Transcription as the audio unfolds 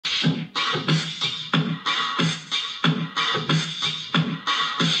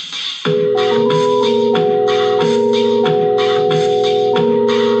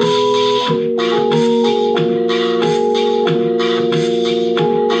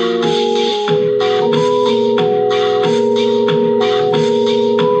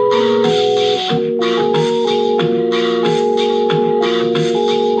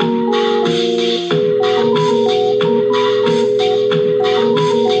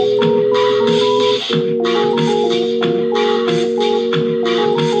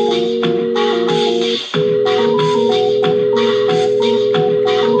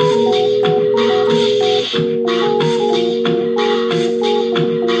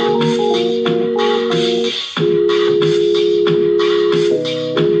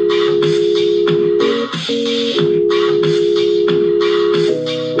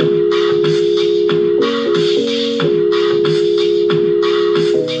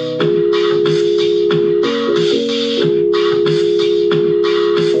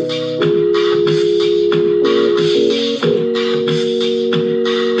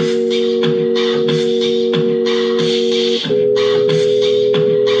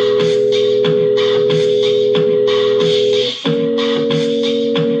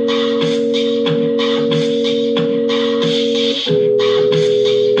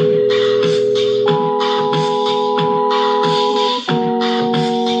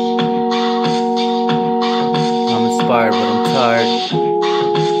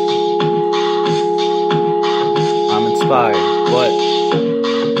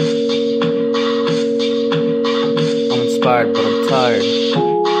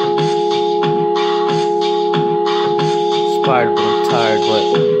fired, but I'm tired, but...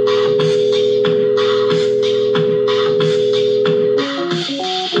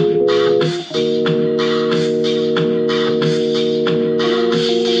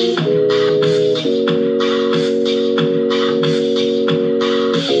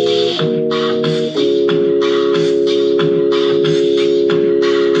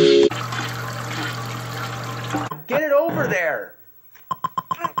 Get it over there!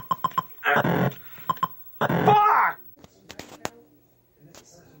 Fuck!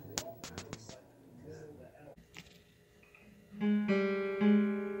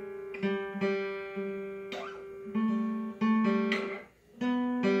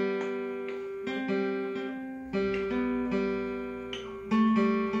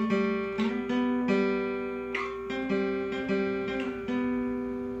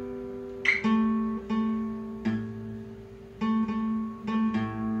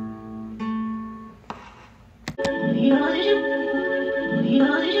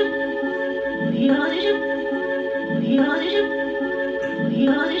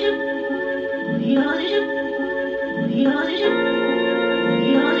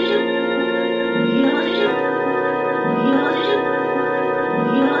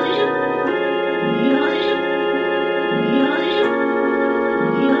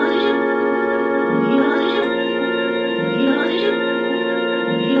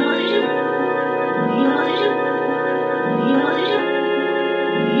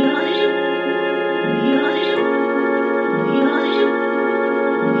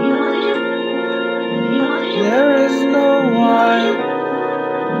 There is no white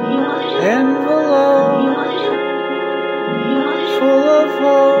envelope full of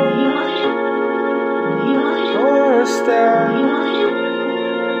hope or a star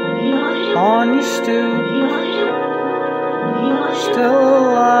on your stoop, still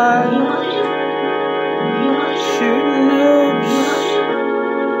alive, shooting hoops,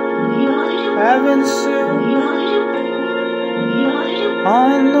 having soup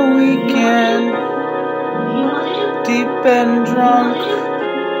on the weekend, deep and drunk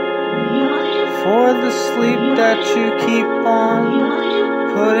for the sleep that you keep on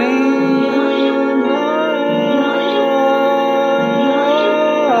putting on.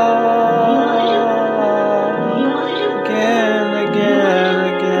 Again, again,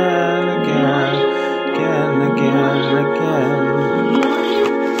 again, again, again, again, again.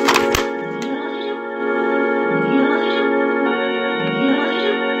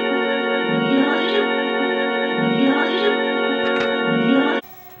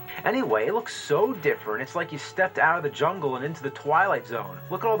 Anyway, it looks so different. It's like you stepped out of the jungle and into the Twilight Zone.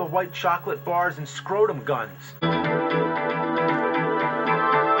 Look at all the white chocolate bars and scrotum guns.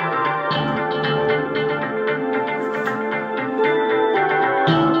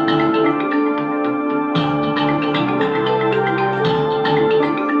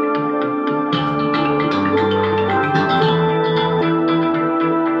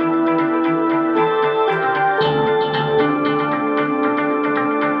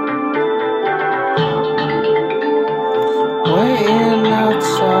 Waiting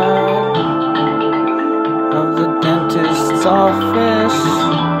outside of the dentist's office,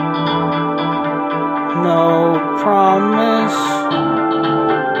 no promise.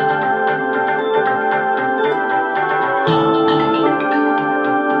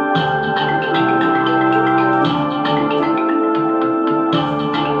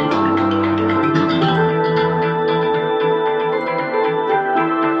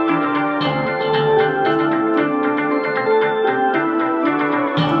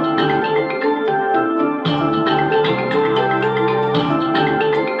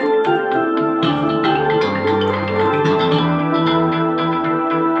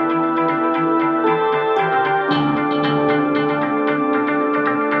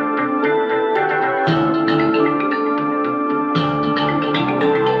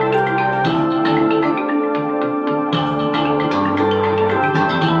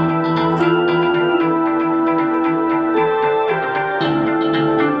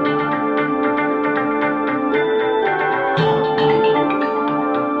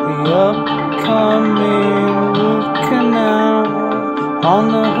 Upcoming root canal on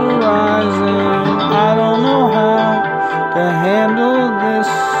the horizon. I don't know how to handle this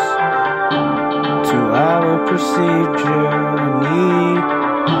 2-hour procedure. Need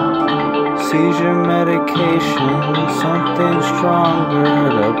seizure medication, something stronger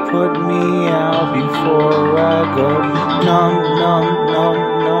to put me out before I go numb, numb, numb,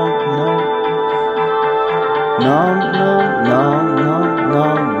 numb, numb. Numb, numb, numb, numb,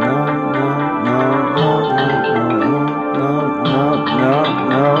 numb, numb, numb, numb, numb, numb, numb, numb, numb,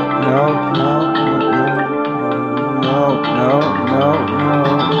 numb, numb, numb, numb, numb, No, no, no.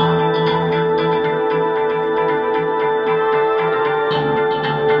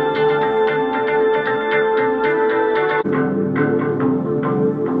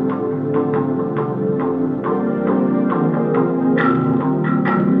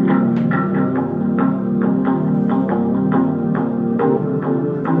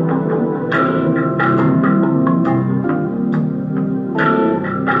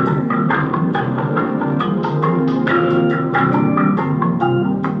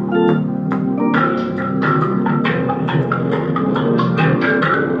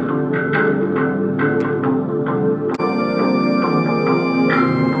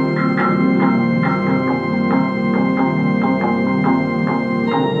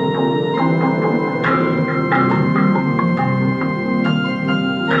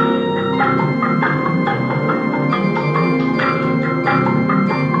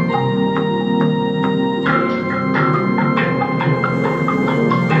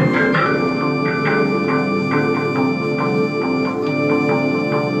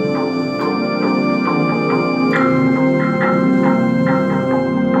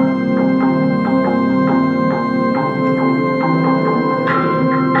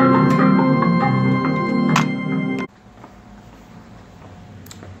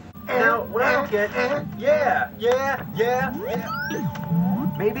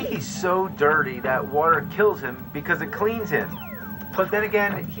 Maybe he's so dirty that water kills him because it cleans him. But then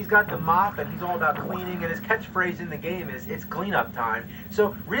again, he's got the mop and he's all about cleaning, and his catchphrase in the game is, "It's cleanup time."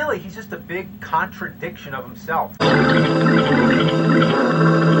 So really, he's just a big contradiction of himself. On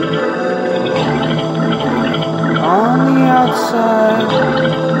the outside,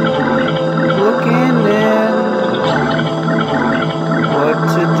 looking in, what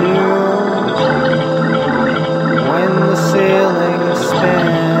to do when the ceiling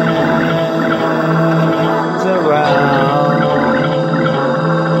spins around,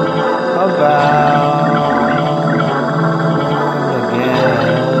 about again.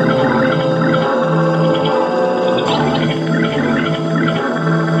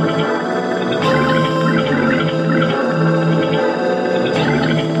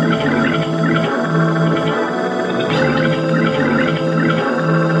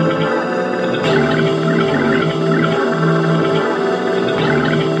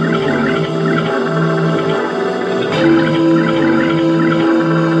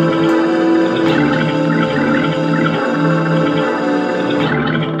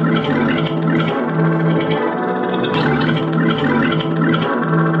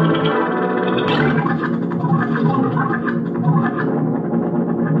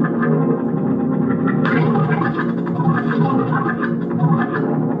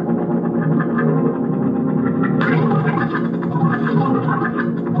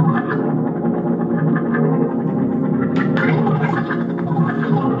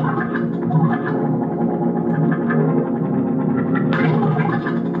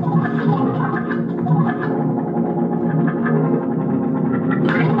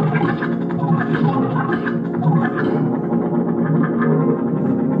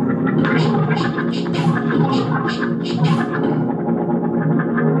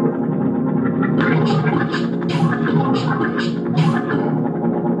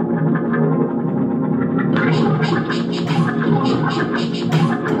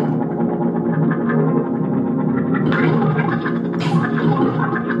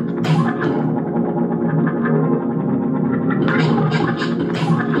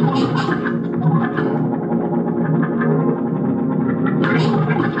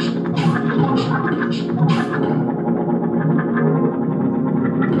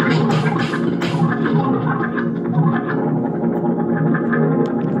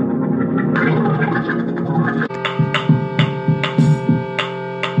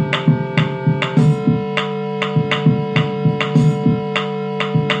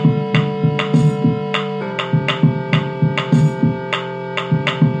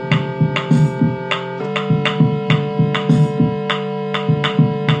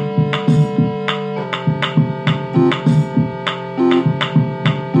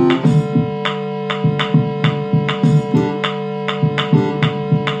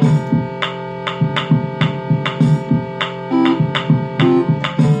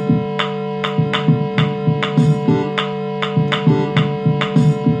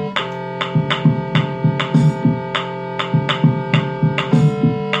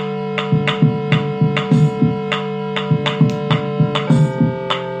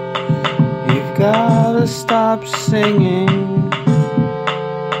 Gotta stop singing.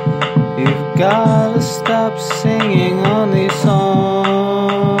 You've gotta stop singing on these songs.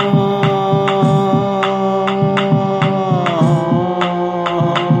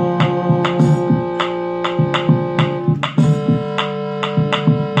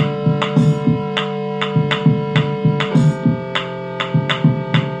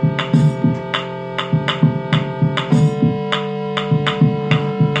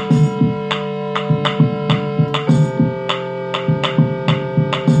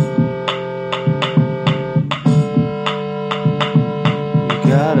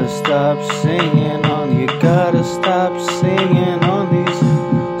 gotta stop singing on. You gotta stop singing on these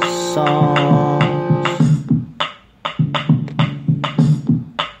songs.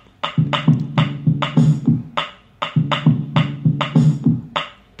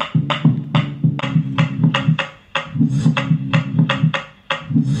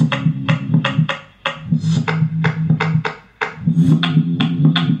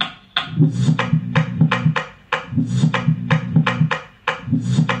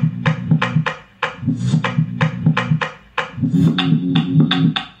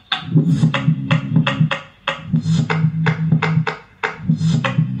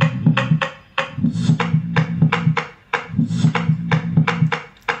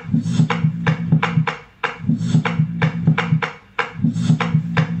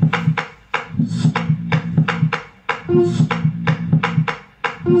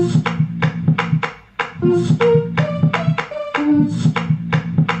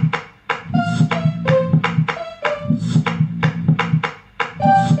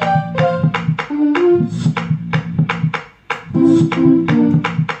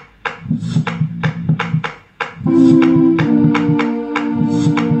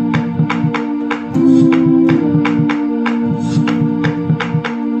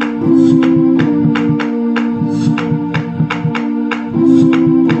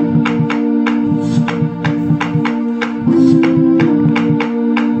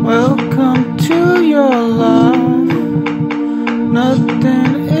 Welcome to your life.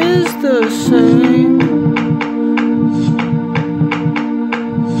 Nothing is the same.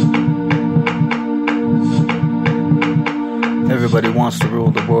 Everybody wants to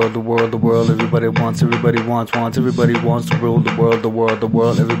rule the world, the world, the world. Everybody wants, everybody wants. Everybody wants to rule the world, the world, the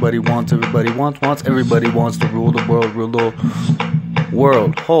world. Everybody wants, everybody wants. Everybody wants to rule the world, rule the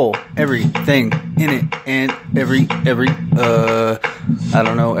world. Whole, everything in it, and every I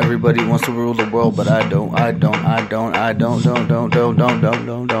don't know. Everybody wants to rule the world, but I don't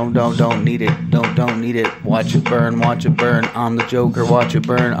need it. Don't need it. Watch it burn, watch it burn. I'm the Joker. Watch it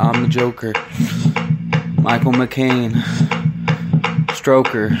burn. I'm the Joker. Michael McCain,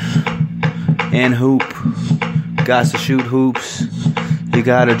 Stroker, and Hoop. Got to shoot hoops. You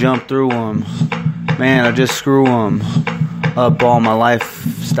gotta jump through them. Man, I just screw them up all my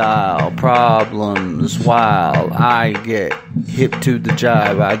lifestyle problems while I get hip to the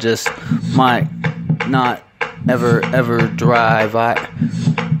jive. I just might not ever drive. I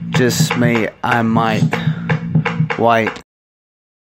might white